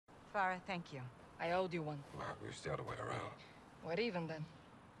Farah, thank you. I owed you one. Well, it's the other way around. We're even then.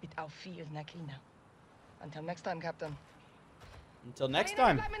 Bit auf viel Nakina. Until next time, Captain. Until next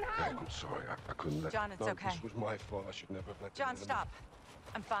time. Okay, I'm sorry. I couldn't let... John, it's no, okay. This was my fault. I should never have let... John, stop.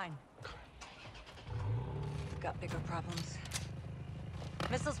 I'm fine. We've got bigger problems.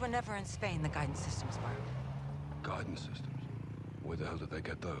 Missiles were never in Spain. The guidance systems were. Guidance systems? Where the hell did they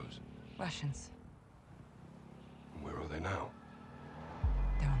get those? Russians. Where are they now?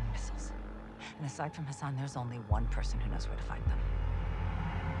 They're on the missiles. And aside from Hassan, there's only one person who knows where to find them.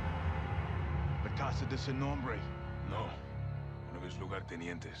 La Casa de Sin Nombre. No. One of his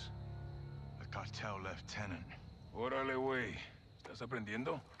lugartenientes. The cartel lieutenant. Órale, güey. ¿Estás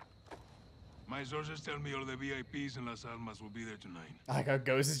aprendiendo? My sources tell me all the VIPs in Las Almas will be there tonight. I like how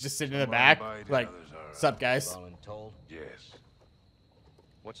Ghost is just sitting in the back. Like, what's up, guys? Told? Yes.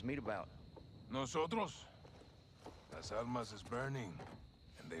 What's the meet about? Nosotros? Las Almas is burning,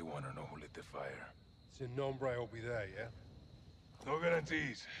 and they want to know who lit the fire. Sin Nombre will be there, yeah? No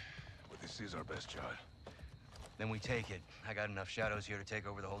guarantees, but this is our best shot. Then we take it. I got enough shadows here to take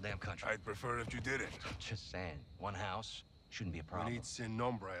over the whole damn country. I'd prefer if you didn't. Just saying. One house shouldn't be a problem. We need Sin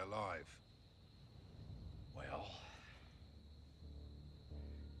Nombre alive. Well...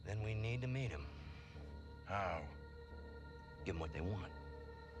 then we need to meet him. How? Give them what they want.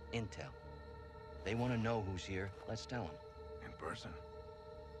 Intel. They want to know who's here. Let's tell them. In person?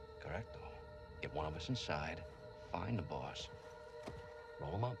 Correcto. Get one of us inside. Find the boss.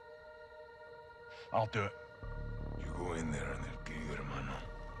 Roll him up. I'll do it. You go in there and they'll kill you, hermano.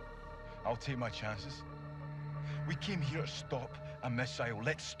 I'll take my chances. We came here to stop a missile.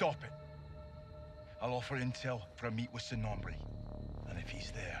 Let's stop it. I'll offer intel for a meet with Sin Nombre. And if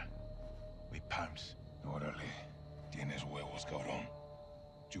he's there, we pounce. Órale. Tienes huevos, cabrón.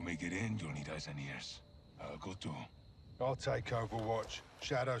 You make it in, you'll need eyes and ears. I'll go too. I'll take Overwatch.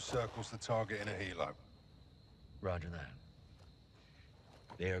 Shadow circles the target in a helo. Roger that.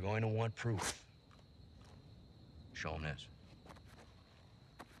 They are going to want proof. Show them this.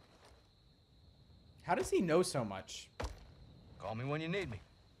 How does he know so much? Call me when you need me.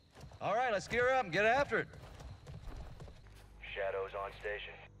 All right, let's gear up and get after it. Shadows on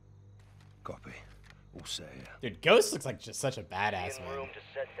station. Copy. All set here. Dude, Ghost looks like just such a badass, In man. room to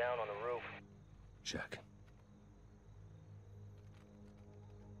set down on the roof. Check.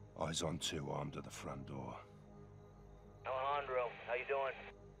 Eyes on two, armed at the front door. Alejandro, how you doing?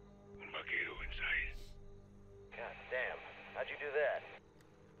 Un vaquero inside. God damn. How'd you do that?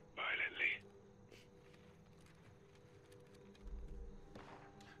 Violently.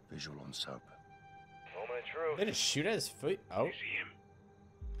 Visual on soap. Moment of truth. They just shoot at his foot. Oh. You see him?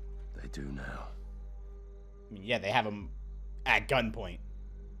 They do now. I mean, yeah, they have him at gunpoint.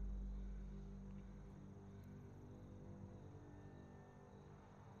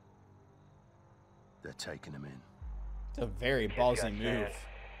 They're taking him in. It's a very ballsy move.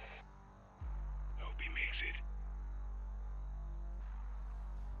 Hope he makes it.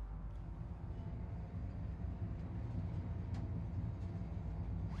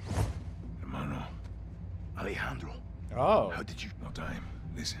 Hermano. Alejandro. Oh. How did you... No time.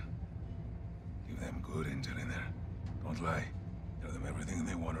 Listen. Give them good intel in there. Don't lie. Tell them everything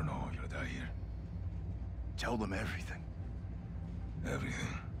they want to know. You'll die here. Tell them everything.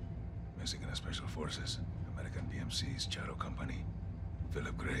 Everything. Mexican Special Forces, American PMC's Shadow Company,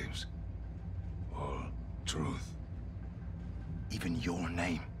 Philip Graves. All truth. Even your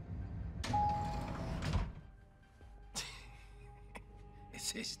name.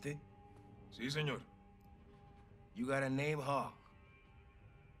 ¿Es este? Sí, señor. You got a name, huh?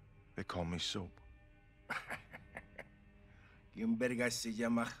 They call me Soap. ¿Quién verga se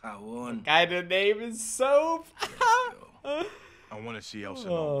llama Jabón? Guy, the name is Soap. I want to see El Sin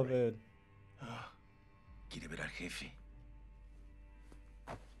Oh, Nombre. man. ¿Quiere ver al jefe?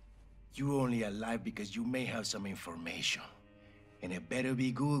 You only alive because you may have some information. And it better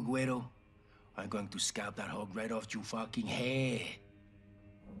be good, Güero. I'm going to scalp that hog right off your fucking head.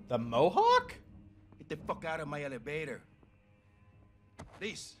 The Mohawk? Get the fuck out of my elevator.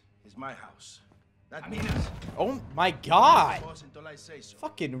 This is my house. That means... Oh my god. Boss until I say so.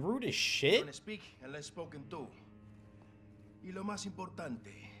 Fucking rude as shit. Don't speak unless spoken to. Y lo más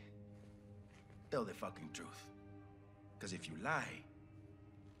importante, tell the fucking truth. Because if you lie,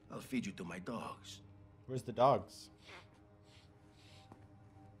 I'll feed you to my dogs. Where's the dogs?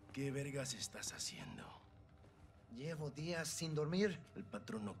 ¿Qué vergas estás haciendo? Llevo días sin dormir. El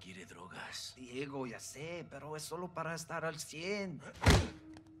patrón no quiere drogas. Diego, ya sé, pero es solo para estar al 100.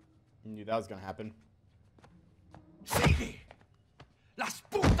 I knew that was gonna happen. ¡Sigue! ¡Las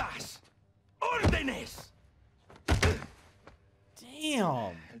putas! ¡Órdenes!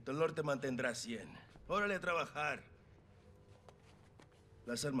 Damn. El dolor te mantendrá 100. Órale a trabajar.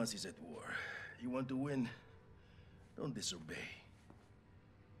 Las Armas is at war. You want to win? Don't disobey.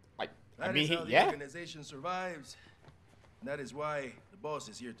 I That mean, is how the yeah. organization survives. And that is why the boss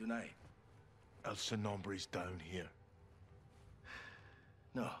is here tonight. El Sonombre's down here.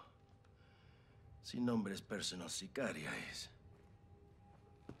 No. Sin nombre es personal sicaria es.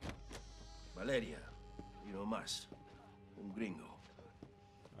 Valeria, y no más. Un gringo.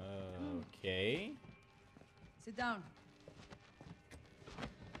 Okay. Sit down.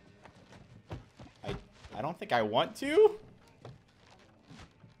 I don't think I want to.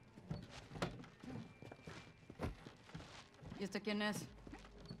 ¿Y este quién es?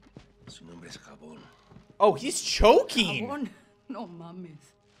 Su nombre es Jabón. Oh, he's choking. Jabón. No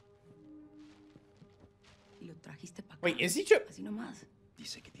mames. Y lo trajiste para acá. Wait, is he Así nomás.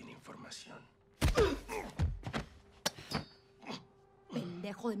 Dice que tiene información.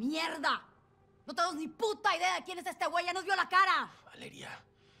 ¡Pendejo de mierda! No tenemos ni puta idea de quién es este güey. Ya nos vio la cara. Valeria,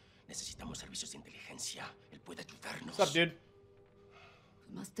 necesitamos servicios de inteligencia. Él puede ayudarnos. What's up, dude? Pues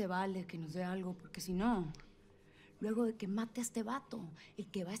más te vale que nos dé algo, porque si no, luego de que mate a este vato, el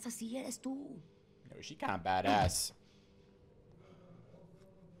que va a esta silla eres tú. No, she kind of badass.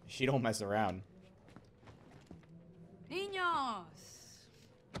 She don't mess around. Niños!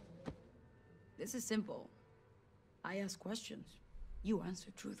 This is simple. I ask questions. You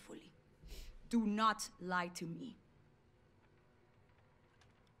answer truthfully. Do not lie to me.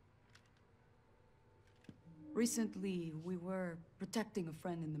 Recently, we were protecting a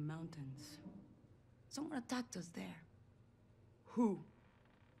friend in the mountains. Someone attacked us there. Who?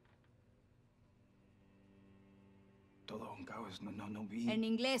 Todo un caos, no vi. En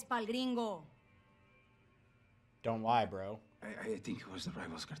inglés, pa'l gringo. Don't lie, bro. I think it was the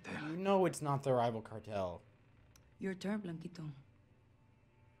rivals cartel. You know it's not the rival cartel. Your turn, Blanquito.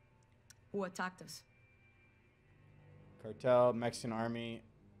 Who attacked us? Cartel, Mexican army.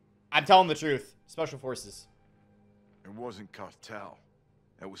 I'm telling the truth. Special forces. It wasn't cartel.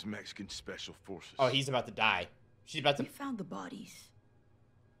 That was Mexican special forces. Oh, he's about to die. She's about to. We found the bodies.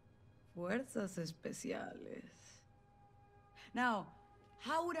 Fuerzas especiales. Now,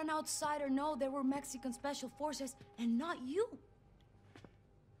 how would an outsider know they were Mexican special forces and not you?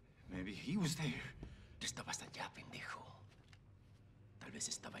 Maybe he was there. Tú estabas allá, pendejo. Tal vez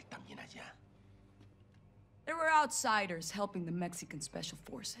estaba él también allá. There were outsiders helping the Mexican special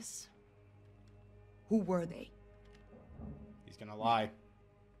forces. Who were they? He's gonna lie.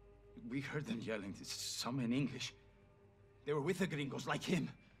 We heard them yelling, some in English. They were with the gringos, like him.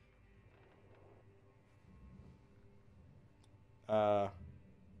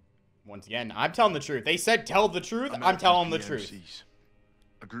 Once again, I'm telling the truth. They said tell the truth. I'm telling the truth. PMCs.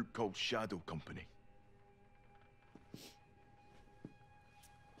 A group called Shadow Company.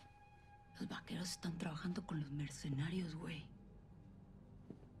 Los vaqueros están trabajando con los mercenarios, güey.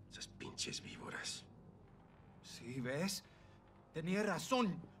 Esas pinches víboras. Sí, ¿ves? Tenía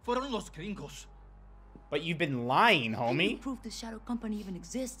razón. Fueron los gringos. But you've been lying, How can you homie. prove the Shadow Company even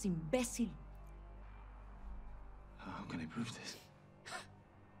exists, imbécil? How can I prove this?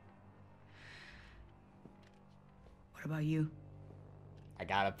 What about you? I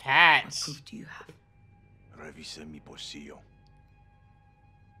got a What patch. proof do you have? Revise mi bolsillo.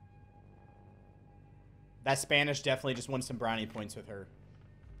 That Spanish definitely just won some brownie points with her.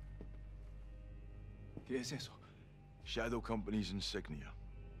 ¿Qué es eso? Shadow Company's insignia.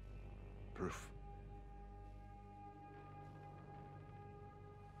 Proof.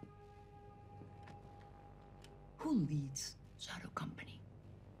 Who leads Shadow Company?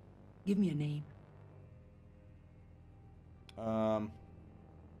 Give me a name.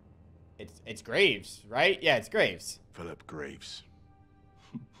 It's Graves, right? Yeah, it's Graves. Philip Graves.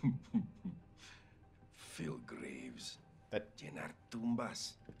 Phil Graves. That Llenar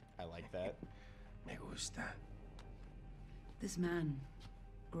tumbas. I like that. Me gusta. This man,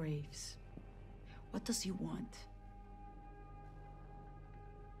 Graves. What does he want?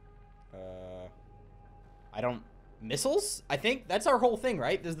 I don't. Missiles? I think that's our whole thing,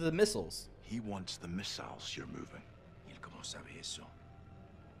 right? There's the missiles. He wants the missiles you're moving. ¿Y él cómo sabe eso?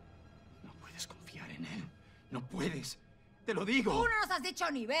 No puedes confiar en él. No puedes. Te lo digo. Tú no nos has dicho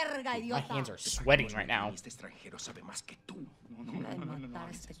ni verga, My idiota. hands are sweating right now. Este extranjero sabe más que tú. Deja de matar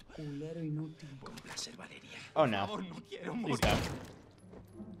a este culero inútil. Con placer, Valeria. Oh no. Por favor, no quiero Please morir. don't.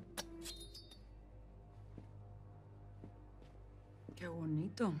 Qué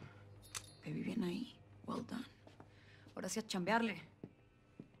bonito. Te vi bien ahí. Well done. Ahora sí a chambearle.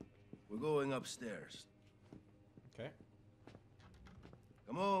 We're going upstairs. Okay.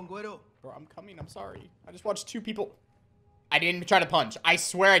 Come on, güero. Bro, I'm coming. I'm sorry. I just watched two people. I didn't try to punch. I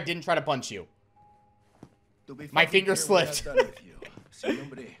swear I didn't try to punch you. My finger slipped. Sin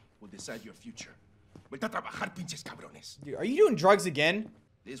nombre will decide your future. Vuelta a trabajar, pinches cabrones. Dude, are you doing drugs again?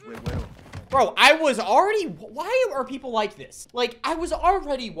 This way, güero. Bro, I was already... Why are people like this? Like, I was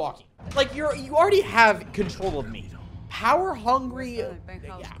already walking. Like, you already have control of me. Power hungry... Yeah,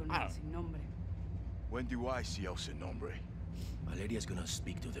 I don't know. When do I see El Sin Nombre? Valeria's gonna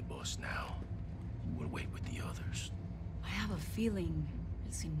speak to the boss now. We'll wait with the others. I have a feeling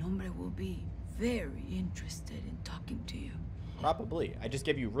El Sin Nombre will be very interested in talking to you. Probably. I just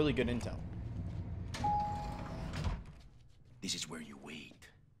gave you really good intel. This is where you wait.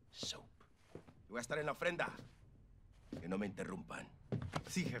 Soap. Yo voy a estar en la ofrenda. Que no me interrumpan.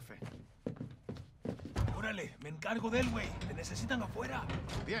 Sí, jefe. Órale, me encargo de él, güey. Te necesitan afuera.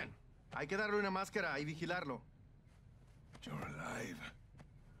 Bien. Hay que darle una máscara y vigilarlo. You're alive.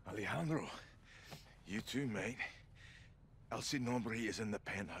 Alejandro. You too, mate. El Sin Nombre is in the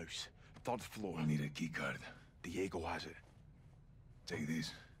penthouse. 3rd floor. We'll need a keycard. Diego has it. Take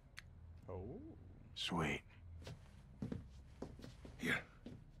this. Oh. Sweet. Here.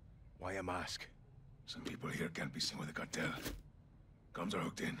 Why a mask? Some people here can't be seen with the cartel. Comms are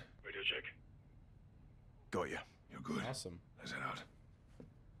hooked in. Radio check. Got you. You're good. Awesome. Let's head out.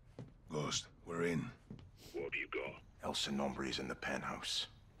 Ghost, we're in. What have you got? El Sin Nombre is in the penthouse.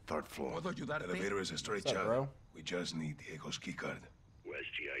 3rd floor. Puedo ayudarte? Elevator is a straight What's up, shot. bro? We just need Diego's keycard. Where's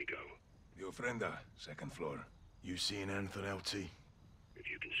Diego? The ofrenda, 2nd floor. You seeing anything, LT? If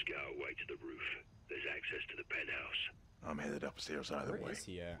you can scout away to the roof, there's access to the penthouse. I'm headed upstairs either Where way. is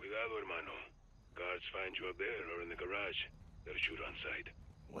he at? Cuidado, hermano. Guards find you up there or in the garage. They'll shoot on sight.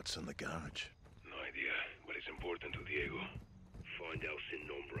 What's in the garage? No idea, but it's important to Diego. Find El Sin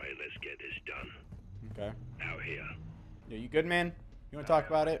Nombre and let's get this done. Okay. Out here. Yeah, you good, man? You want to talk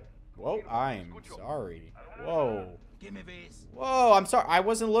about it? Whoa, I'm sorry. Whoa. Whoa, I'm sorry. I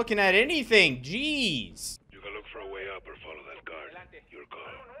wasn't looking at anything. Jeez. You can look for a way up or follow that guard. Your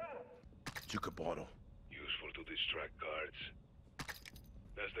call. Chukabano. Useful to distract guards.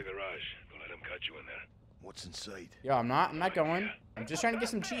 That's the garage. Don't let them catch you in there. What's inside? Yo, I'm not going. I'm just trying to get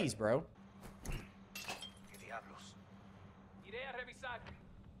some cheese, bro.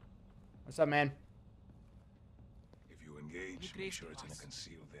 What's up, man? If you engage, make sure it's in a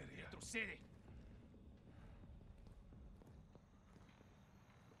concealed area.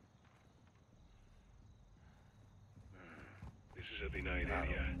 This is a denied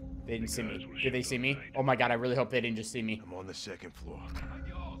area. They didn't see me. Did they see me? Oh my god, I really hope they didn't just see me. I'm on the 2nd floor.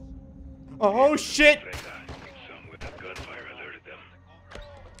 Oh shit! Some with a gunfire alerted them.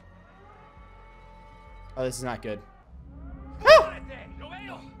 Oh, this is not good.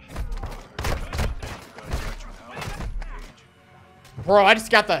 Bro, I just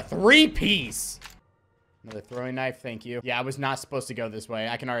got the 3-piece. Another throwing knife, thank you. Yeah, I was not supposed to go this way.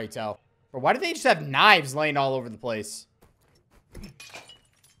 I can already tell. Bro, why do they just have knives laying all over the place? Let's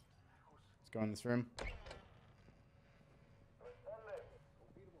go in this room.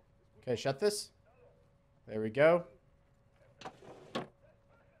 Okay, shut this. There we go.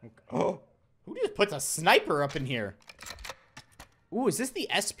 Oh, who just puts a sniper up in here? Ooh, is this the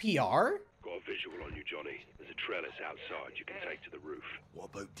SPR? Got a visual on you, Johnny. There's a trellis outside you can take to the roof. What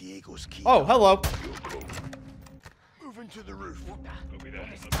about Diego's key? Oh, hello. You're cool. Moving to the roof. Copy that.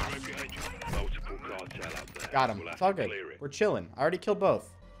 I'll be right behind you. Multiple cartel up there. Got him. We'll have It's all to good. clear it. We're chilling. I already killed both.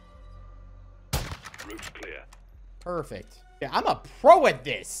 Roof's clear. Perfect. Yeah, I'm a pro at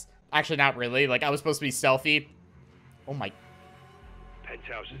this. Actually, not really. Like, I was supposed to be stealthy. Oh my.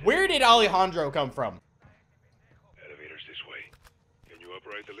 Penthouse is Where did Alejandro come from? Elevators this way. Can you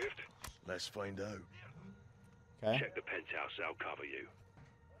operate the lift? Let's find out. Okay. Check the penthouse. I'll cover you.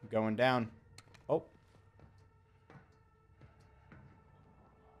 I'm going down. Oh.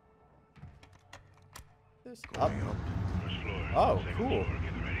 This up. Going up. First floor. Oh, Second cool. Floor.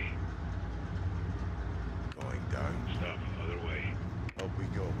 Get ready. Going down. Stop. Other way. Up we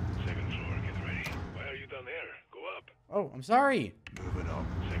go. Second floor. Get ready. Why are you down there? Go up. Oh, I'm sorry. Moving up.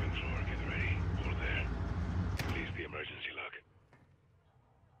 Second floor. Get ready. Hold there. Release the emergency lock.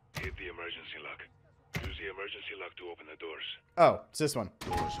 Hit the emergency lock. Use the emergency lock to open the doors. Oh, it's this one.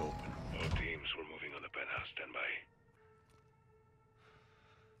 Doors open. All teams, we're moving on the penthouse. Stand by.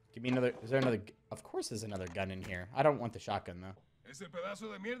 Give me another. Is there another? Of course there's another gun in here. I don't want the shotgun, though. Es el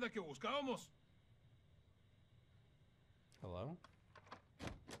pedazo de mierda que buscábamos. Hello?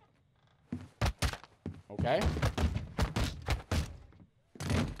 Okay.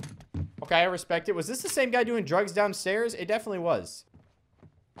 Okay, I respect it. Was this the same guy doing drugs downstairs? It definitely was.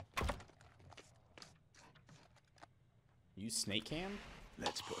 Use snake cam?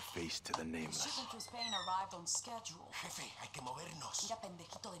 Let's put a face to the nameless. Shipping to Spain arrived on schedule. Jefe, hay que movernos. Mira,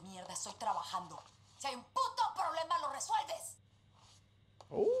 pendejito de mierda, estoy trabajando. Si hay un puto problema, lo resuelves.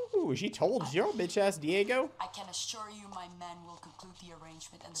 Oh, she told you, bitch ass Diego. I can assure you my men will conclude the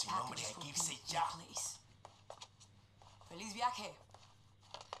arrangement and the packages will be in place. Feliz viaje.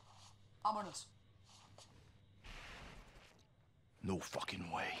 Vámonos. No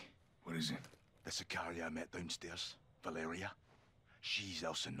fucking way. What is it? The Sicaria I met downstairs, Valeria. She's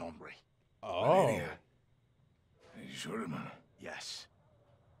El Nombre. Oh. Valeria. Are you sure, hermano? Yes.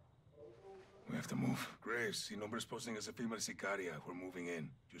 We have to move. Graves, si nombre's posting as a female sicaria. We're moving in.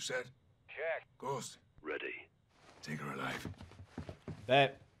 You said? Check. Ghost. Ready. Take her alive.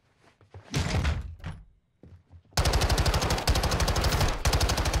 Bet.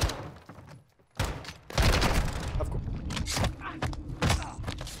 Of course.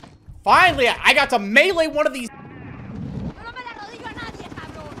 Finally, I got to melee one of these.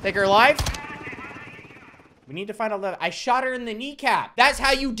 Take her alive. We need to find out. I shot her in the kneecap. That's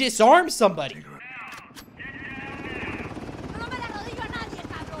how you disarm somebody.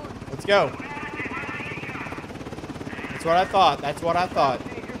 Let's go. That's what I thought. That's what I thought.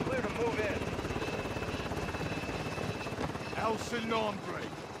 You're clear to move in. El Nombre.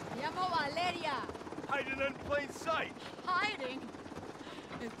 Me llamo Valeria. Hiding in plain sight. Hiding.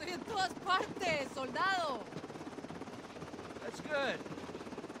 Estoy en todas partes, soldado. That's good.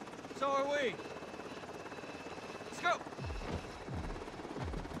 So are we. Let's go.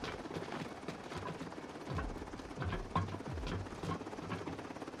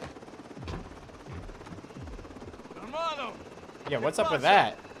 Hermano. Yeah, what's up with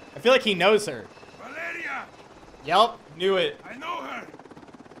that? I feel like he knows her. Valeria! Yup, knew it. I know her!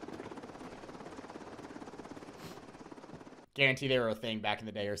 Guarantee they were a thing back in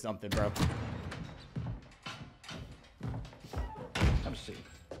the day or something, bro. Have a seat.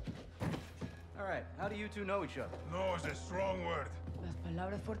 All right, how do you two know each other? No is a strong word. Las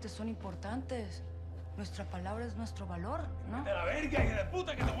palabras fuertes son importantes. Nuestra palabra es nuestro valor, ¿no? De la verga, hija de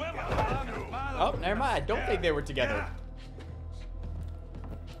puta, que te voy a matar. Oh, never mind. I don't think they were together.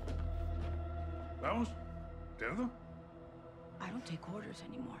 Vamos? Cerdo? I don't take orders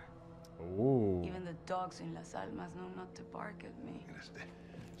anymore. Ooh. Even the dogs in Las Almas know not to bark at me.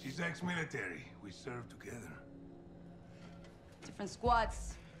 She's ex-military. We served together. Different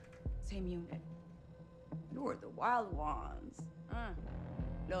squads, same unit. You were the wild ones.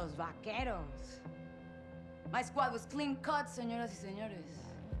 Los vaqueros. My squad was clean cut, señoras y señores.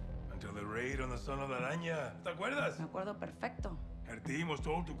 Until the raid on the son of La Araña. ¿Te acuerdas? Me acuerdo perfecto. Her team was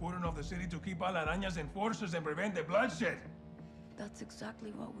told to cordon off the city to keep all Araña's enforcers and prevent the bloodshed. That's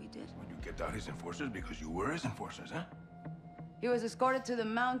exactly what we did. You kept out his enforcers because you were his enforcers, huh? He was escorted to the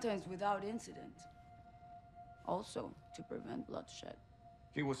mountains without incident. Also, to prevent bloodshed.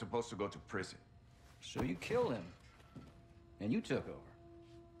 He was supposed to go to prison. So you killed him. And you took over.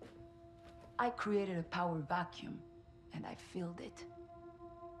 I created a power vacuum, and I filled it.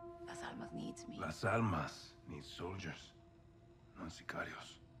 Las Almas needs me. Las Almas needs soldiers, not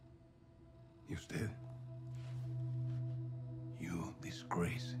sicarios. Y usted? You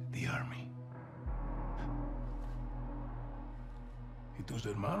disgrace the army. Y tus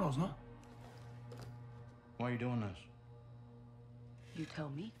hermanos, no? Why are you doing this? You tell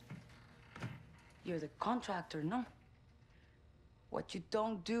me. You're the contractor, no? What you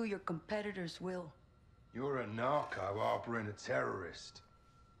don't do, your competitors will. You're a narco harboring a terrorist.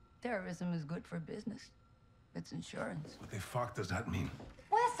 Terrorism is good for business. It's insurance. What the fuck does that mean?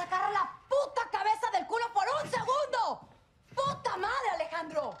 ¡Puedes sacar la puta cabeza del culo por un segundo! ¡Puta madre,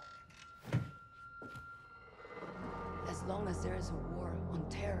 Alejandro! As long as there is a war on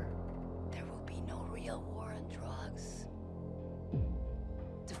terror, there will be no real war on drugs.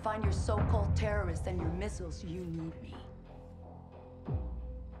 To find your so-called terrorists and your missiles, you need me.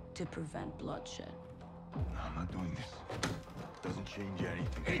 To prevent bloodshed. No, I'm not doing this. Doesn't change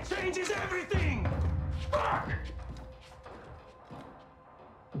anything. It changes everything! Fuck!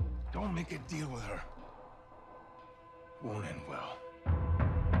 Don't make a deal with her. Won't end well.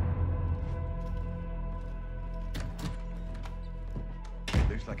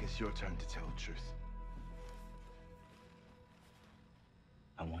 Looks like it's your turn to tell the truth.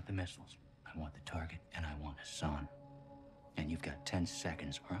 I want the missiles, I want the target, and I want Hassan. And you've got 10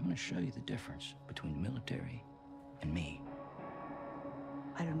 seconds, or I'm gonna show you the difference between the military and me.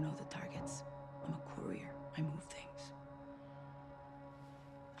 I don't know the targets. I'm a courier. I move things.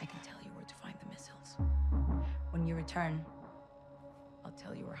 I can tell you where to find the missiles. When you return, I'll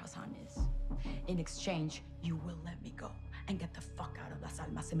tell you where Hassan is. In exchange, you will let me go and get the fuck out of Las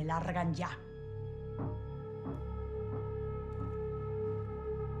Almas. Se me largan ya.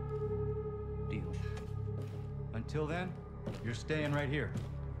 Till then, you're staying right here.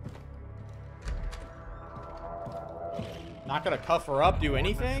 Not gonna cuff her up, do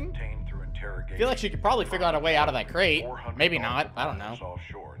anything? I feel like she could probably figure out a way out of that crate. Maybe not. I don't know.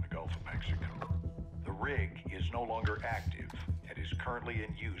 Offshore in the Gulf of Mexico. The rig is no longer active and is currently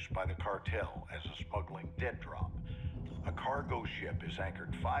in use by the cartel as a smuggling dead drop. A cargo ship is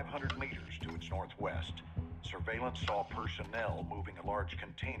anchored 500 meters to its northwest. Surveillance saw personnel moving a large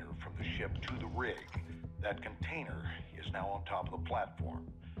container from the ship to the rig. That container is now on top of the platform.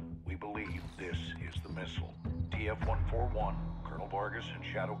 We believe this is the missile. TF-141, Colonel Vargas and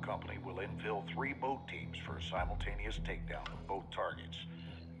Shadow Company will infill 3 boat teams for a simultaneous takedown of both targets.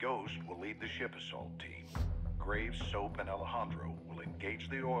 Ghost will lead the ship assault team. Graves, Soap, and Alejandro will engage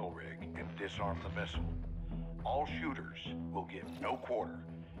the oil rig and disarm the missile. All shooters will get no quarter.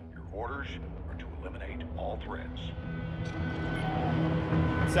 Your orders are to eliminate all threats.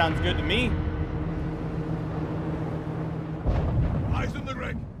 Sounds good to me. Eyes on the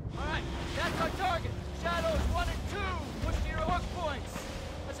rig. All right, that's our target. Shadows 1 and 2. Push to your hook points.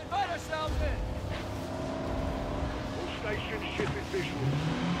 Let's invite ourselves in. All stations, ship is visual.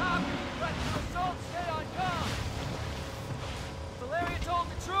 Copy. Threat to assault. Stay on comm. Valeria told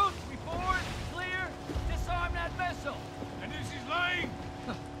the truth. We board, clear, disarm that missile. And this is lying?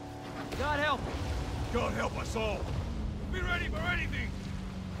 God help me. God help us all. Be ready for anything.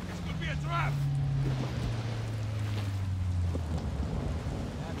 This could be a trap.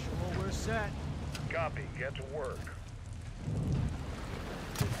 Actual, we're set. Copy. Get to work.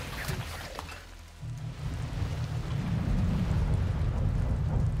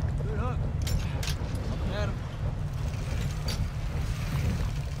 Good hook. Up at him.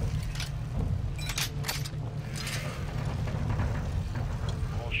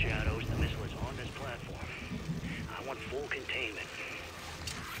 All Shadows, the missile is on this platform. I want full containment.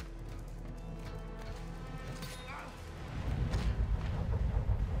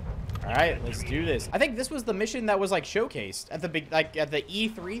 All right, let's do this. I think this was the mission that was like showcased at the big, like at the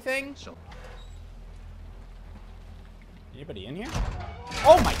E3 thing. Anybody in here?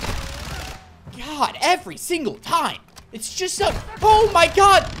 Oh my God, every single time. It's just so, oh my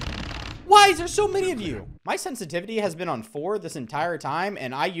God. Why is there so many of you? My sensitivity has been on 4 this entire time,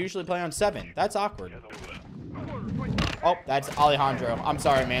 and I usually play on 7. That's awkward. Oh, that's Alejandro. I'm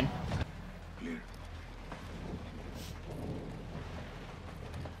sorry, man.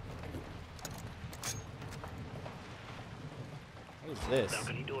 What is this?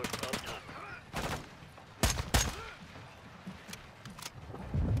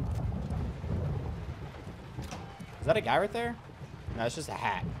 Is that a guy right there? No, it's just a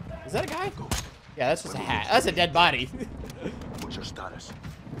hat. Is that a guy? Yeah, that's just a hat. That's a dead body. What's your status?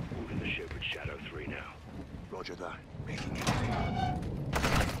 Moving the ship with Shadow 3 now. Roger that. Making it.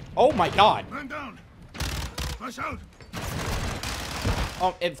 Oh my God. Man down. Flash out.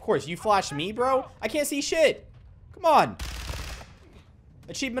 Oh, and of course, you flashed me, bro? I can't see shit. Come on.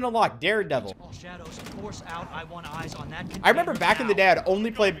 Achievement unlocked, Daredevil. All Shadows, force out. I want eyes on that. I remember back in the day, I'd only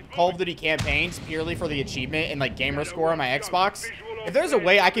played Call of Duty campaigns purely for the achievement and like gamer score on my Xbox. If there's a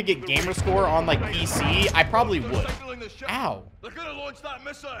way I could get gamer score on like PC, I probably would. Ow. They're gonna launch that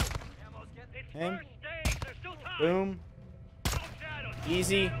missile. And boom.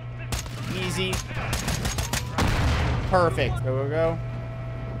 Easy. Easy. Perfect. Go, go, go.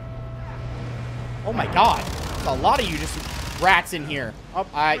 Oh my God. There's a lot of you just rats in here. Oh,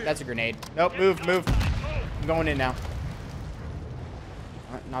 that's a grenade. Nope, move, move. I'm going in now.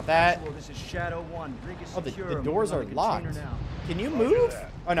 Not that. This is Shadow 1. Oh, the doors are locked. Can you move?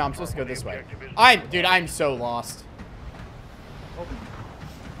 Oh no, I'm supposed to go this way. Dude, I'm so lost. All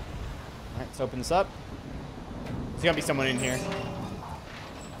right, let's open this up. There's gonna be someone in here.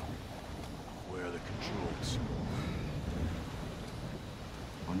 Where are the controls?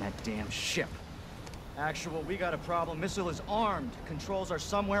 On that damn ship. Actual, we got a problem. Missile is armed. Controls are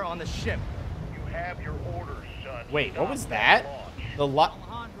somewhere on the ship. You have your orders, son. Wait, what was that? The lot.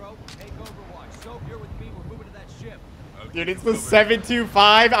 Alejandro, take overwatch. Soap, you're with me. We're moving to that ship. Dude, it's the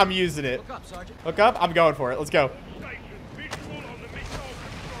 725. I'm using it. Look up, Sergeant. Look up. I'm going for it. Let's go.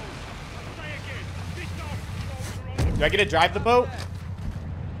 Do I get to drive the boat?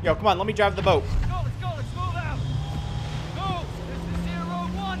 Yo, come on. Let me drive the boat. Let's go. Let's move out. Go. This is Zero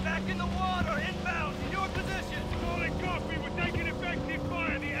 1 back in the water. Inbound. In your position. Solid copy. We're taking effective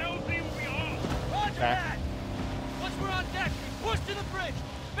fire. The LZ will be on. Roger that. Once we're on deck, we push to the bridge.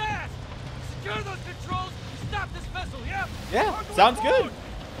 Fast. Secure those controls. Stop this vessel. Yep. Yeah, sounds good.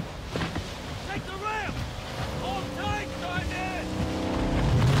 Take the ramp. Hold tight, Sergeant.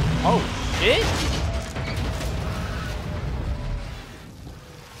 Oh, shit.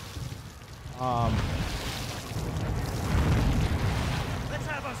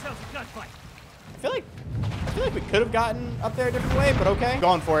 styles of gunfight. I feel like we could have gotten up there a different way, but okay.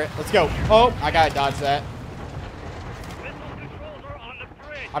 Going for it. Let's go. Oh, I gotta dodge that.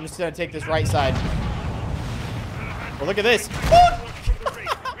 I'm just gonna take this right side. Oh, look at this.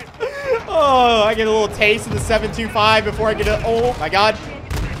 Oh, I get a little taste of the 725 before I get a. Oh my god.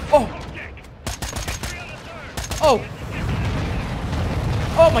 Oh. Oh.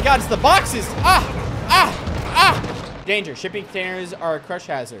 Oh my god, it's the boxes. Ah. Ah. Ah. Danger. Shipping containers are a crush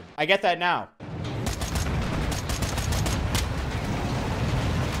hazard. I get that now.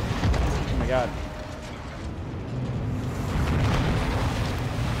 Oh my god.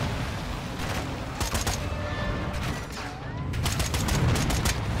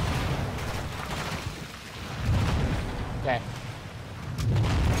 Okay.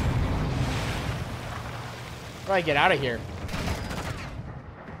 How do I get out of here?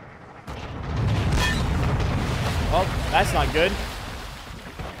 Oh, that's not good.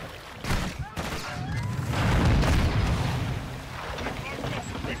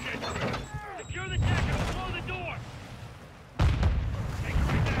 Secure the deck and blow the door.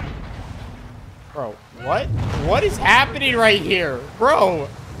 Bro, what? What is happening right here? Bro.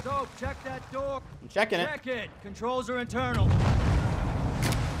 So, check that door. I'm checking it. Check it. Controls are internal.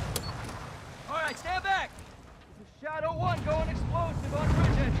 All right, stand back. This is Shadow 1 going explosive on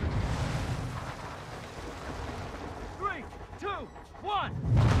bridge entry. 3, 2, 1.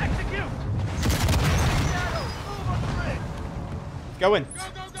 Execute. Shadow, move on the bridge. Going. Go,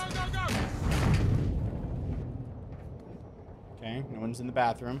 go, go, go, go. Okay, no one's in the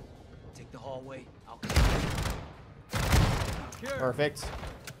bathroom. Take the hallway. I'll Perfect.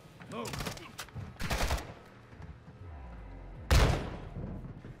 move.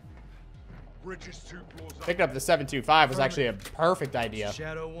 Bridges 2 floors up. Picking up the 725 was actually a perfect idea.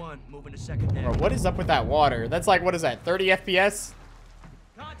 Shadow 1, moving to second deck. Bro, what is up with that water? That's like, what is that, 30 FPS?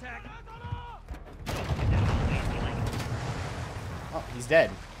 Contact. Oh, he's dead.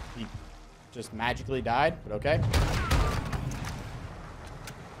 He just magically died, but okay.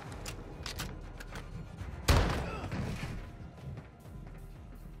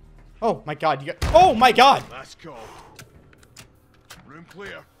 Oh my god, you got. Oh my god! Let's go. Room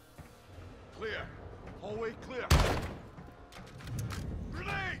clear. Clear. Hallway clear.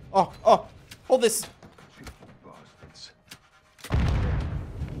 Grenade! Oh, oh, hold this. Bastards.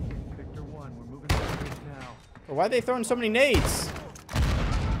 Victor 1, we're moving forward now. Why are they throwing so many nades?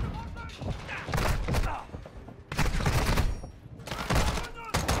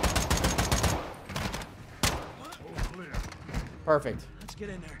 Perfect. Let's get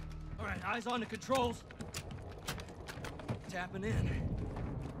in there. All right, eyes on the controls. Tapping in.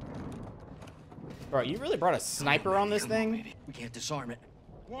 Bro, you really brought a sniper on this thing? We can't disarm it.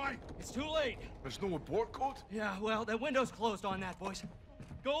 Why? It's too late. There's no abort code? Yeah, well, that window's closed on that, boys.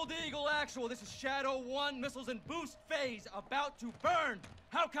 Gold Eagle Actual, this is Shadow 1, missiles in boost phase, about to burn.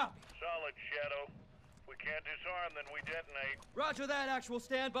 How copy? Solid, Shadow. If we can't disarm, then we detonate. Roger that, Actual,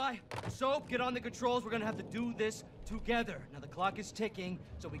 standby. Soap, get on the controls. We're gonna have to do this together. Now, the clock is ticking,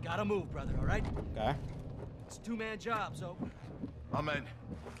 so we gotta move, brother, all right? Okay. It's a two-man job, so... I'm in.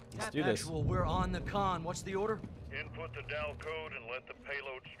 Let's do this. Actual, we're on the con. What's the order? Input the DAL code and let the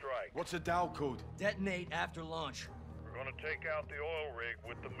payload strike. What's a DAL code? Detonate after launch. We're gonna take out the oil rig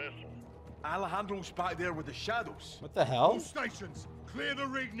with the missile. Alejandro's back there with the shadows. What the hell? All stations, clear the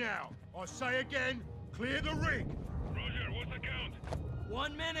rig now. I say again, clear the rig. Roger, what's the count?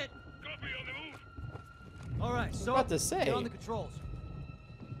 1 minute. Copy on the move. All right, so about to say. get on the controls.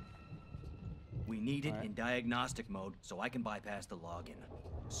 We need it in diagnostic mode so I can bypass the login.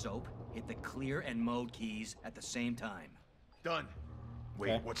 Soap, hit the clear and mode keys at the same time. Done.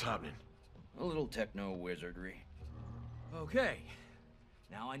 Wait, Okay. what's happening? A little techno wizardry. Okay.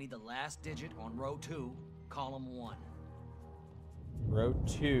 Now I need the last digit on row 2, column 1. Row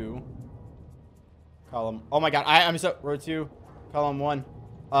 2. Column. Oh my god, I'm so. Row 2. Column 1.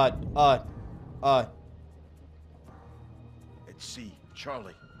 It's C,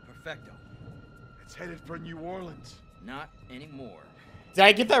 Charlie. Perfecto. It's headed for New Orleans. Not anymore. Did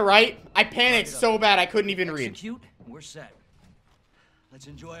I get that right? I panicked so bad I couldn't even read. Execute, we're set. Let's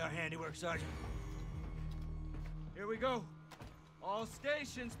enjoy our handiwork, Sergeant. Here we go. All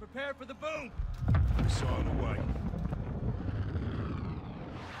stations, prepare for the boom. It's on the way.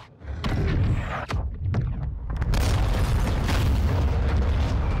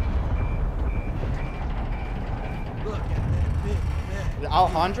 Look at that big bed. Did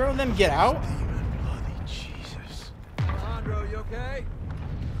Alejandro and them get out? Bloody Jesus. Alejandro, you okay?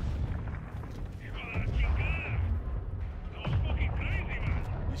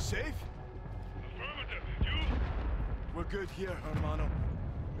 You safe? Affirmative. You? We're good here, hermano.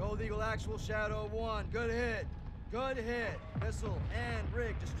 Go Gold Eagle actual, Shadow 1. Good hit. Good hit. Missile and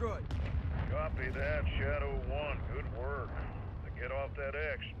rig destroyed. Copy that, Shadow 1. Good work. Now get off that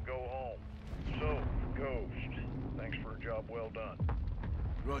X and go home. So, Ghost, thanks for a job well done.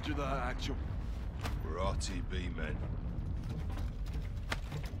 Roger that, actual. We're RTB, men.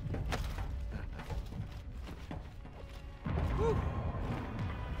 Whew.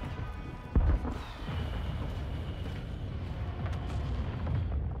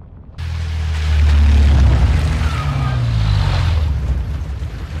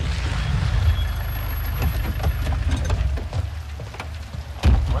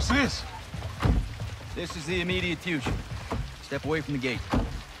 What's this? This is the immediate future. Step away from the gate.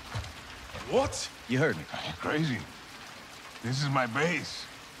 What? You heard me. You're crazy. This is my base.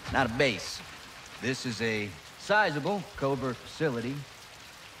 Not a base. This is a sizable covert facility,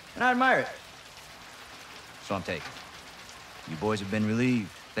 and I admire it. So I'm taking. You boys have been relieved.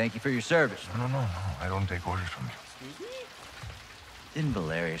 Thank you for your service. No. I don't take orders from you. Didn't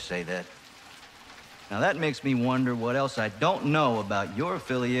Valeria say that? Now that makes me wonder what else I don't know about your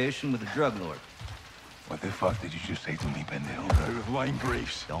affiliation with the drug lord. What the fuck did you just say to me, pendejo? Line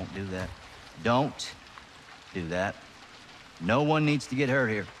briefs. Don't do that. Don't do that. No one needs to get hurt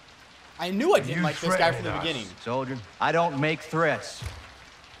here. I knew I didn't like this guy from the beginning. Soldier, I don't make threats.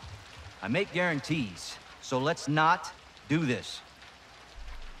 I make guarantees. So let's not do this.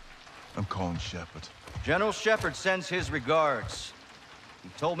 I'm calling Shepard. General Shepard sends his regards. He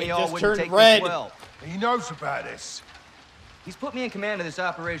told me It y'all just wouldn't turned take red. this well. He knows about this. He's put me in command of this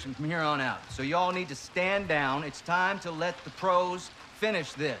operation from here on out. So y'all need to stand down. It's time to let the pros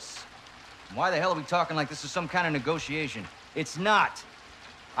finish this. Why the hell are we talking like this is some kind of negotiation? It's not.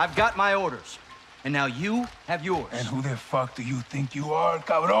 I've got my orders. And now you have yours. And who the fuck do you think you are,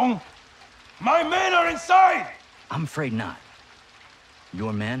 cabron? My men are inside! I'm afraid not.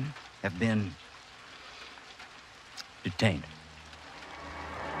 Your men have been detained.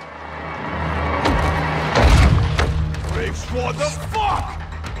 What the fuck?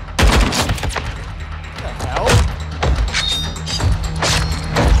 What the hell?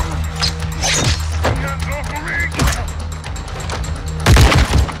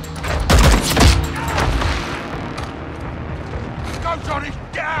 Go, Johnny!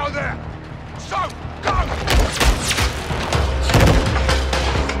 Get out of there! So, go!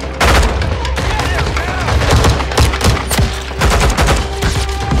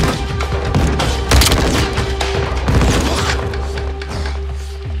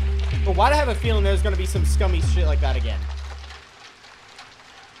 But why do I have a feeling there's gonna be some scummy shit like that again?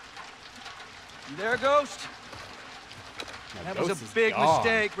 You there, Ghost? My That Ghost was a is big gone.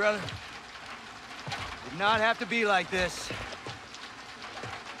 mistake, brother. Did not have to be like this.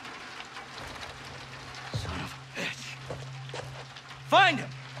 Son of a bitch. Find him!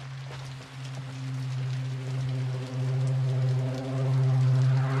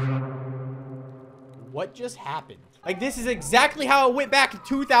 What just happened? Like, this is exactly how it went back in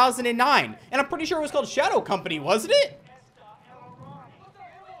 2009. And I'm pretty sure it was called Shadow Company, wasn't it?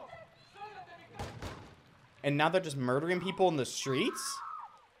 And now they're just murdering people in the streets?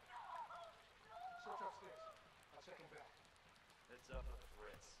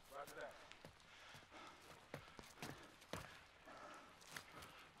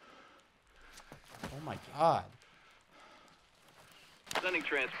 Oh my god. Sending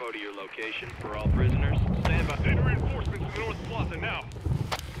transpo to your location for all prisoners. Stand by. Send reinforcements to the North Plaza now.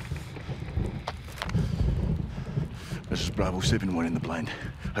 This is Bravo 7-1 in the blind.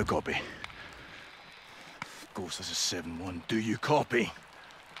 I copy. Ghost, this is 7-1. Do you copy?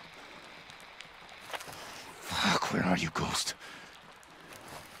 Fuck, where are you, Ghost?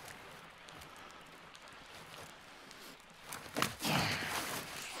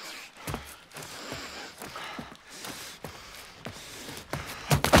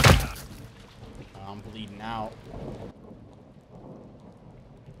 I'm bleeding out.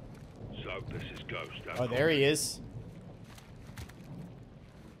 So, this is Ghost. Oh, there he is.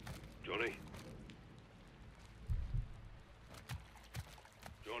 Johnny?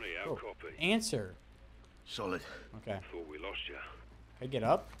 Johnny, how copy? Answer. Solid. Okay. Thought we lost you. Can I get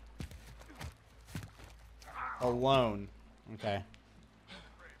up? Alone. Okay.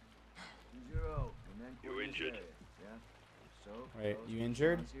 You're injured. Wait, you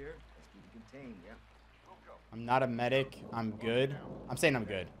injured? I'm not a medic. I'm good. I'm saying I'm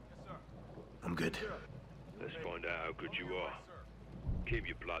good. I'm good. Let's find out how good you are. Keep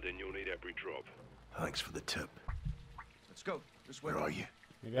your blood in, you'll need every drop. Thanks for the tip. Let's go. This way. Where are you?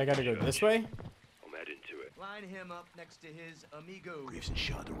 Maybe I gotta go this way? I'm heading to it. Line him up next to his amigo. Graves and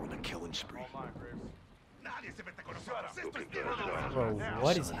Shadow on a killing spree. Bro,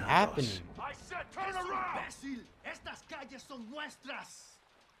 what is happening? I said turn around! Imbécil! Estas calles son nuestras!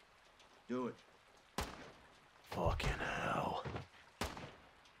 Do it. Fucking hell.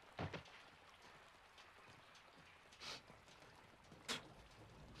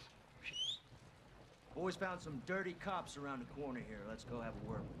 Boys found some dirty cops around the corner here. Let's go have a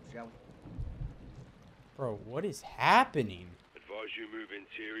word with them, shall we? Bro, what is happening? Advise you move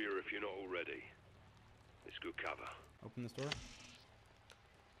interior if you're not already. It's good cover. Open this door.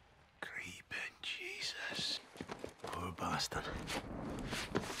 Creeping Jesus. Poor bastard.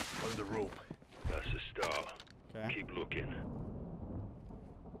 Found the rope. That's a start. Okay. Keep looking.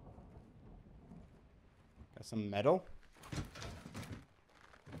 Got some metal.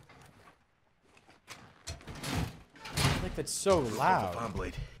 I feel like that's so loud. Fan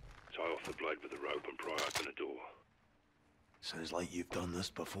blade. Tie off the blade with the rope and pry open the door. Sounds like you've done this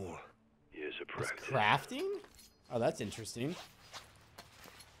before. Years of It's practice. crafting? Oh, that's interesting.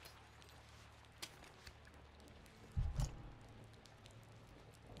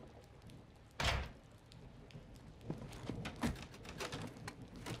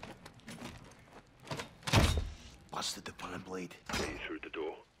 Busted the fan blade. Get you through the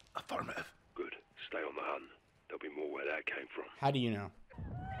door. Affirmative. Good. Stay on the hunt. There'll be more where that came from. How do you know?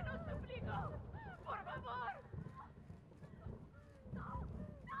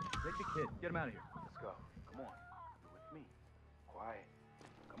 Take the kid. Get him out of here. Let's go. Come on. You're with me. Quiet.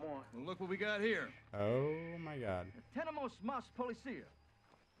 Come on. Well, look what we got here. Oh my god. Tenemos más policía.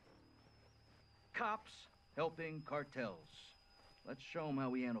 Cops helping cartels. Let's show them how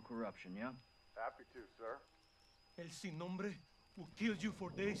we handle corruption, yeah? Happy to, sir. El sin nombre will kill you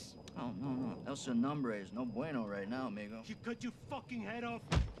for this. Oh, no. El sin nombre is no bueno right now, amigo. He cut your fucking head off.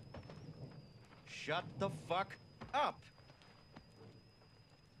 Shut the fuck up.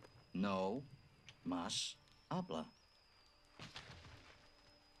 No más habla.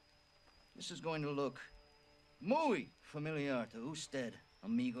 This is going to look muy familiar to usted,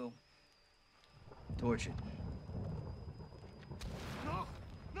 amigo. Tortured. No!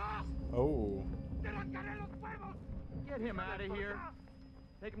 No! Oh. Get him out of here.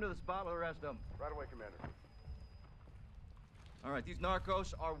 Take him to the spot with the rest of them. Right away, Commander. All right, these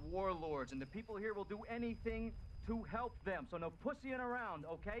narcos are warlords, and the people here will do anything to help them. So no pussying around,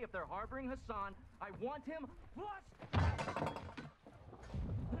 okay? If they're harboring Hassan, I want him flushed.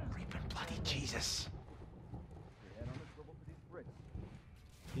 Creeping bloody Jesus. Head on the swivel for these Brits.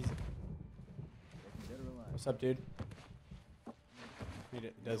 He's... Dead or alive. What's up, dude? He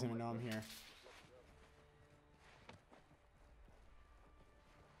doesn't even know I'm here.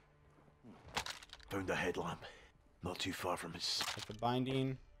 Found a headlamp. Not too far from his Got the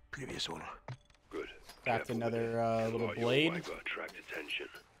binding. previous owner. Good. Craft Careful with another it. little Light your blade. way, but attract attention.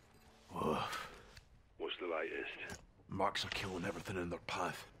 Whoa. What's the latest? Marks are killing everything in their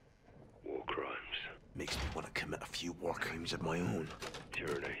path. War crimes. Makes me want to commit a few war crimes of my own.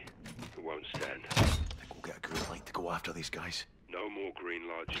 Tyranny. It won't stand. Think we'll get a green light to go after these guys. No more green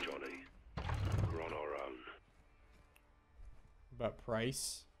lights, Johnny. We're on our own. About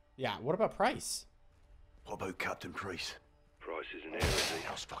Price? Yeah, what about Price? What about Captain Price? Price is an heresy.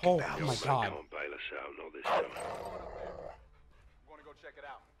 Oh The my old man god. can't bail us out, not this time. Want to go check it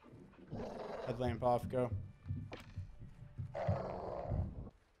out? Headlamp off, go.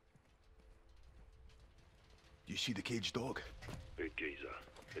 Do you see the caged dog? Big geezer.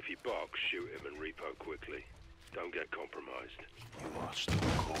 If he barks, shoot him and repo quickly. Don't get compromised. You are still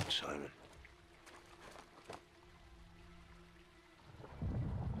cold, Simon.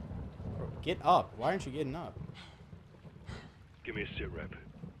 Bro, get up. Why aren't you getting up? Give me a sit rep.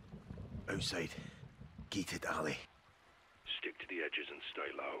 Outside. Gated alley. Stick to the edges and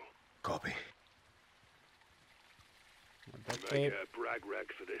stay low. Copy. Duct Make tape. a brag rag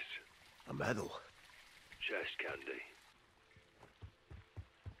for this. A medal. Chest candy.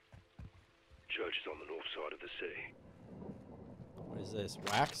 Church is on the north side of the city. What is this?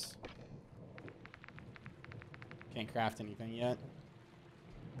 Wax? Can't craft anything yet.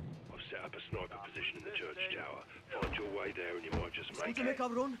 I've set up a sniper position in the church tower. Find your way there and you might just make Escúchame, it.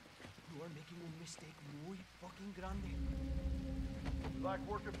 cabrón. You are making un mistake muy fucking grande. You like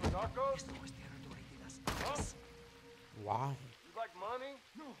working for narcos? Esto es territory de las armas. Why? You like money?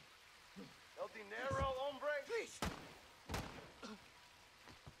 No. El dinero, hombre? Please.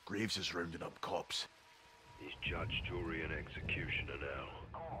 Graves is rounding up cops. He's judge, jury, and executioner now.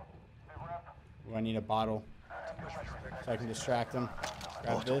 Do I need a bottle so I can distract him?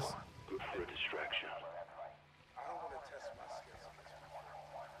 Grab this. Good for a distraction.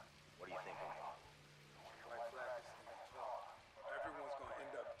 What do you think? Everyone's gonna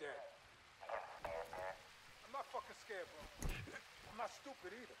end up dead. bro. I'm not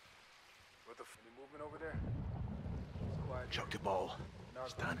stupid either. What the any movement over there? Chuck the ball.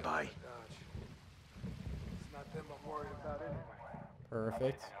 Stand by. It's not them I'm worried about anyway.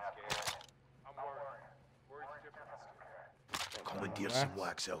 Perfect. I'm worried different. Commandeer some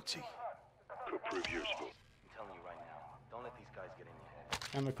wax, LT. Could prove useful. I'm telling you right now, don't let these guys get in your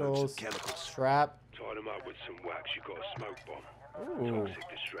head. Chemicals. Chemicals. Trap. Tie them up with some wax. You got a smoke bomb. Ooh. Toxic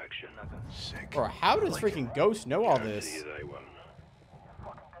distraction. Sick. Bro, how does freaking Ghost know all Guarantee this? you they won't.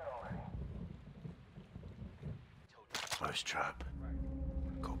 Mousetrap.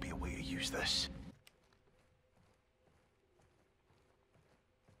 Gotta be a way to use this.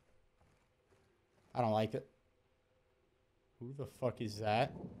 I don't like it. Who the fuck is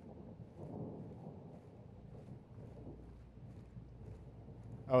that?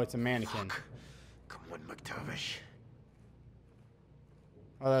 Oh, it's a mannequin. Fuck. Come on, McTavish.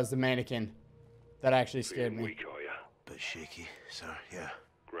 Oh, that was the mannequin. That actually scared Feeling me. weak, are ya? Bit shaky, sir, yeah.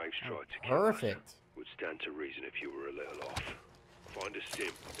 Graves tried to kill us. Perfect. Would stand to reason if you were a little off. Find a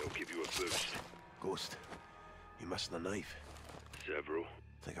stim. They'll give you a boost. Ghost, you missing a knife? Several.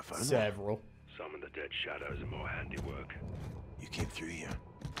 Think I found one? Several. Some of the dead shadows are my handiwork. You came through here. On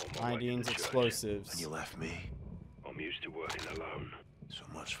my way to Findings, the church. explosives. And you left me. I'm used to working alone. So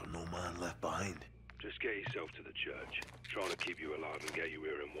much for no man left behind. Just get yourself to the church. Trying to keep you alive and get you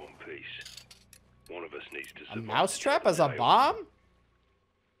here in one piece. One of us needs to A survive. mousetrap as a bomb?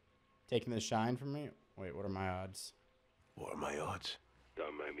 Taking the shine from me? Wait, what are my odds? What are my odds?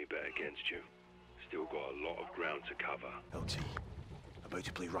 Don't make me bet against you. Still got a lot of ground to cover. LT, about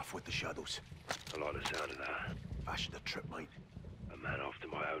to play rough with the shadows. I like the sound of that. Fashion a trip mine. A man after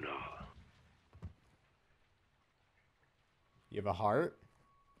my own heart. You have a heart?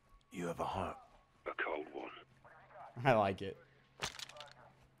 You have a heart. A cold one. I like it.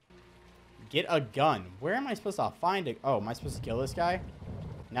 Get a gun. Where am I supposed to find it? Oh, am I supposed to kill this guy?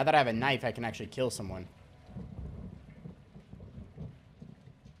 Now that I have a knife, I can actually kill someone.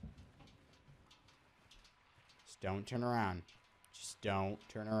 Just don't turn around. Just don't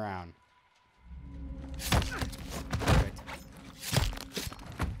turn around. Perfect.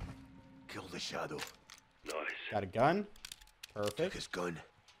 Kill the shadow. Nice. Got a gun? Perfect. Took his gun.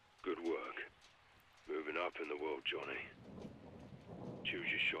 Good work. Moving up in the world, Johnny. Choose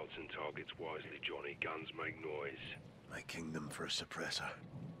your shots and targets wisely, Johnny. Guns make noise. My kingdom for a suppressor.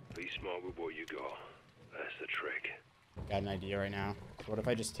 Be smart with what you got. That's the trick. Got an idea right now. So what if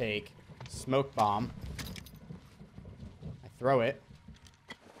I just take smoke bomb? I throw it.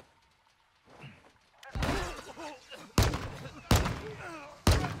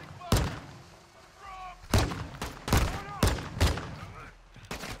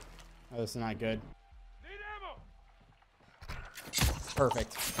 Oh, this is not good.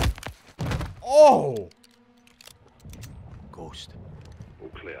 Perfect. Oh! Ghost. All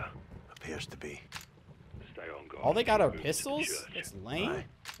clear. Appears to be. Stay on guard. All they got are Move to the pistols? church. That's lame. Aye.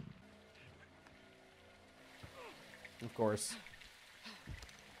 Of course.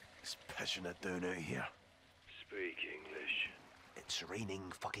 It's pissing it down out here. Speak English. It's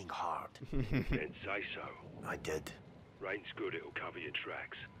raining fucking hard. Then say so. I did. Rain's good, it'll cover your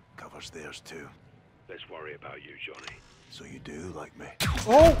tracks. Covers theirs too. Let's worry about you, Johnny. So you do like me?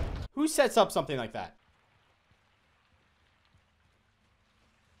 Oh! Who sets up something like that?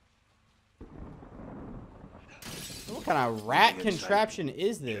 What kind of rat contraption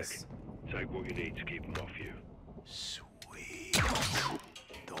is this? Take what you need to keep them off you. Sweet.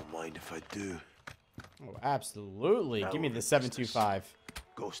 Don't mind if I do. Oh, absolutely. Give me the 725.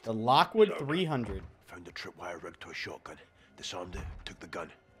 Ghost. The Lockwood 300. Found a tripwire rigged to a shotgun. Disarmed it, took the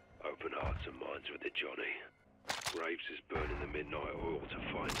gun. Open hearts and minds with it, Johnny. Graves is burning the midnight oil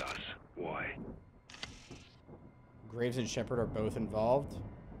to find us. Why? Graves and Shepard are both involved.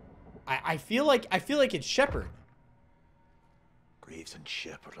 I feel like it's Shepard. Graves and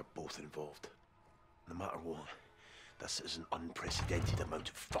Shepard are both involved. No matter what, this is an unprecedented amount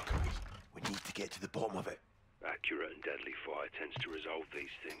of fuckery. We need to get to the bottom of it. Accurate and deadly fire tends to resolve these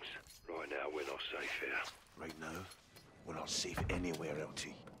things. Right now, we're not safe here. Right now, we're not safe anywhere, LT.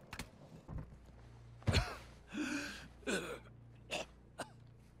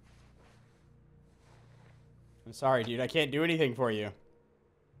 I'm sorry, dude. I can't do anything for you.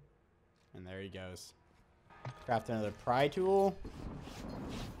 And there he goes. Craft another pry tool.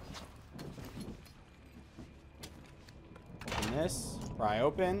 Open this. Pry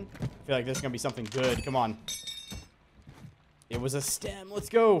open. I feel like this is going to be something good. Come on. It was a stem. Let's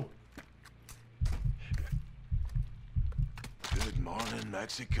go. Good morning,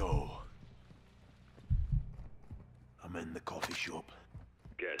 Mexico. I'm in the coffee shop.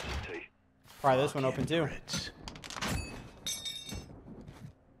 Get us some tea. Pry this one open too. Brits.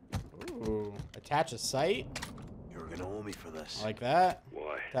 Attach a site. You're gonna owe me for this. Like that.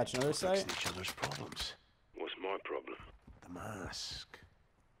 Why? Attach another site. Fixing each other's problems. What's my problem? The mask.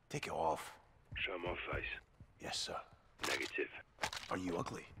 Take it off. Show my face. Yes, sir. Negative. Are you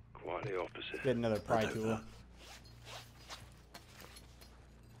ugly? Quite the opposite. Get another pry tool.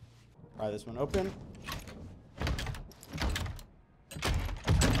 Pry this one open.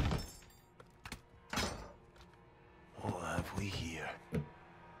 What have we here?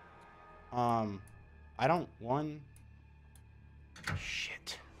 I don't want.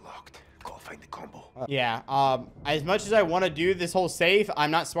 Shit. Locked. Gotta find the combo. Yeah. As much as I want to do this whole safe,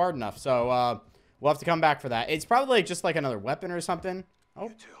 I'm not smart enough. So, we'll have to come back for that. It's probably just like another weapon or something.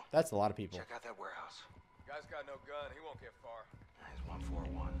 Oh, that's a lot of people. Check out that warehouse. Guy's got no gun. He won't get far. He's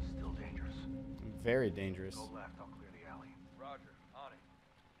 141. Still dangerous. Very dangerous. Go left. I'll clear the alley. Roger. On it.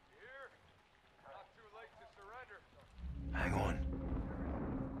 Here. Not too late to surrender. Hang on.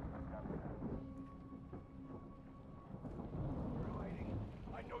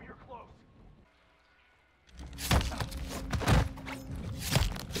 I know you're close.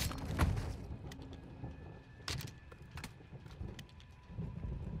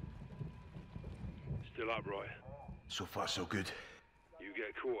 Still upright. So far, so good. You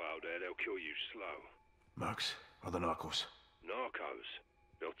get caught out there, they'll kill you slow. Mercs or the narcos? Narcos.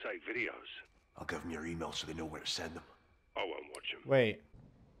 They'll take videos. I'll give them your email so they know where to send them. I won't watch them. Wait.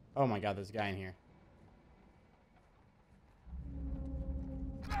 Oh my god, there's a guy in here.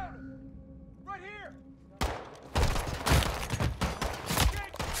 Right here.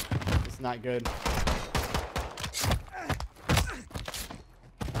 It's not good.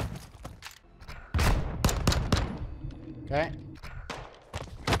 Okay.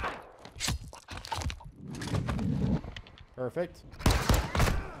 Perfect.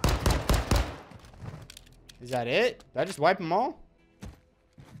 Is that it? Did I just wipe them all?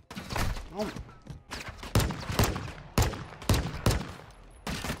 Oh.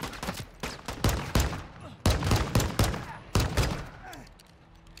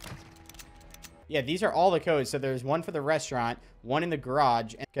 Yeah, these are all the codes. So there's one for the restaurant, one in the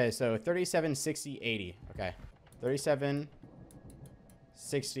garage. Okay, so 37, 60, 80. Okay. 37,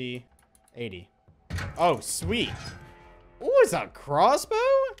 60, 80. Oh, sweet. Ooh, it's a crossbow?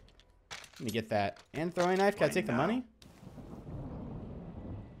 Let me get that. And throwing knife. Can I take the money?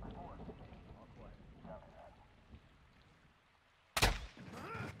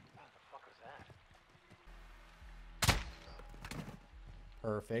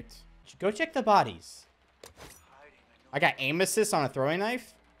 Perfect. Go check the bodies. I got aim assist on a throwing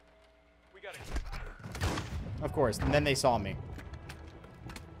knife? Of course, and then they saw me.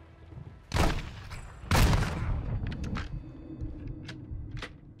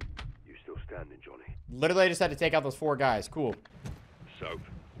 You still standing, Johnny? Literally, I just had to take out those 4 guys. Cool. So,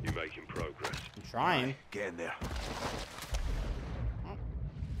 you're making progress. I'm trying. Right, get in there.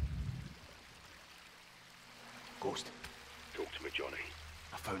 Ghost. Talk to me, Johnny.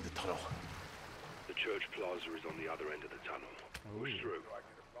 I found the tunnel. The church plaza is on the other end of the tunnel. Push through.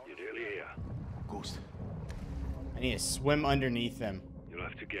 You're nearly here. Ghost. I need to swim underneath them. You'll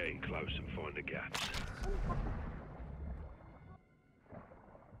have to get in close and find the gaps.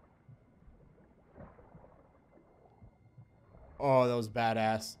 Oh, that was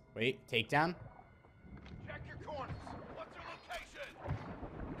badass. Wait, takedown? Check your corners. What's your location?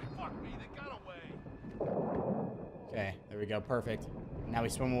 Fuck me, they got away. Okay, there we go. Perfect. Now we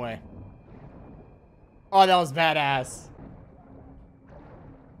swim away. Oh, that was badass.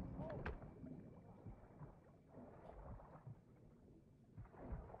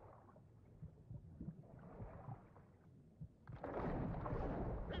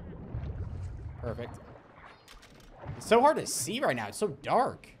 Perfect. It's so hard to see right now. It's so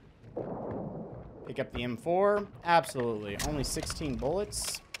dark. Pick up the M4. Absolutely. Only 16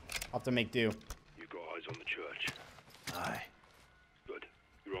 bullets. I'll have to make do. You got eyes on the church. Aye. Good.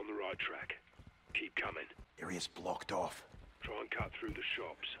 You're on the right track. Keep coming. Area's blocked off. Try and cut through the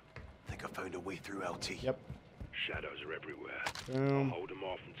shops. Think I found a way through LT. Yep. Shadows are everywhere. Boom. I'll hold them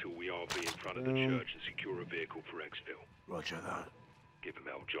off until we RV in front of the Boom. church and secure a vehicle for exfil. Roger that. Give him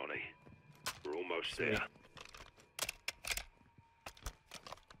hell, Johnny. We're almost there.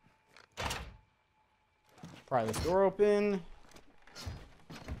 Pry this door open.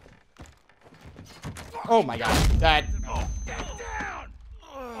 Oh my god. That.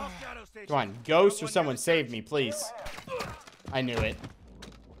 Come on, ghost or someone save me, please. I knew it.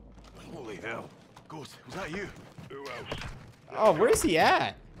 Holy hell. Ghost, was that you? Who else? Oh, where is he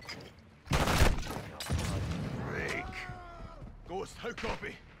at? Break. Ghost, how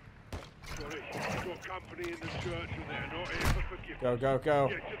copy? Johnny, you've got company in the church and they're not here for forgiveness. Go, go, go.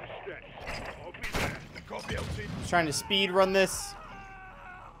 Get to the steps. I'll Just trying to speed run this.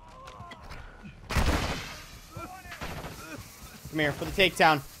 Come here for the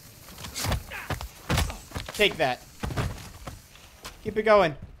takedown. Take that. Keep it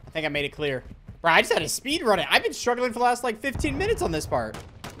going. I think I made it clear. Bro, I just had to speed run it. I've been struggling for the last like 15 minutes on this part.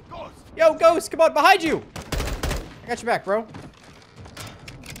 Yo, Ghost, come on, behind you. I got your back, bro.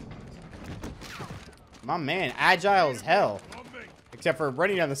 My man, agile as hell. Except for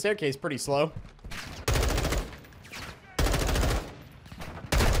running down the staircase pretty slow.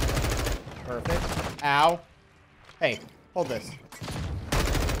 Perfect. Ow. Hey, hold this.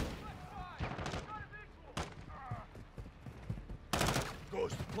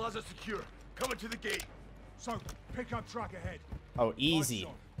 Ghost, plaza secure. Coming to the gate. So, pick up truck ahead. Oh, easy.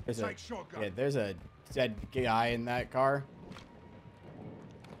 There's a dead guy in that car.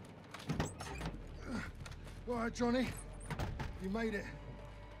 All right, Johnny. You made it.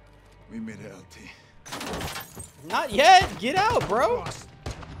 We made it, LT. Not yet. Get out, bro.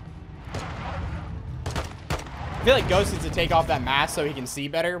 I feel like Ghost needs to take off that mask so he can see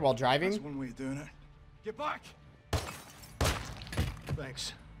better while driving. That's one way of doing it. Get back.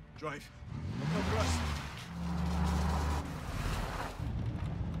 Thanks. Drive. No cover us.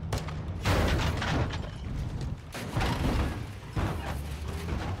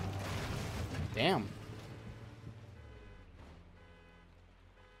 Damn.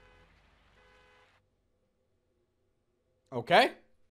 Okay.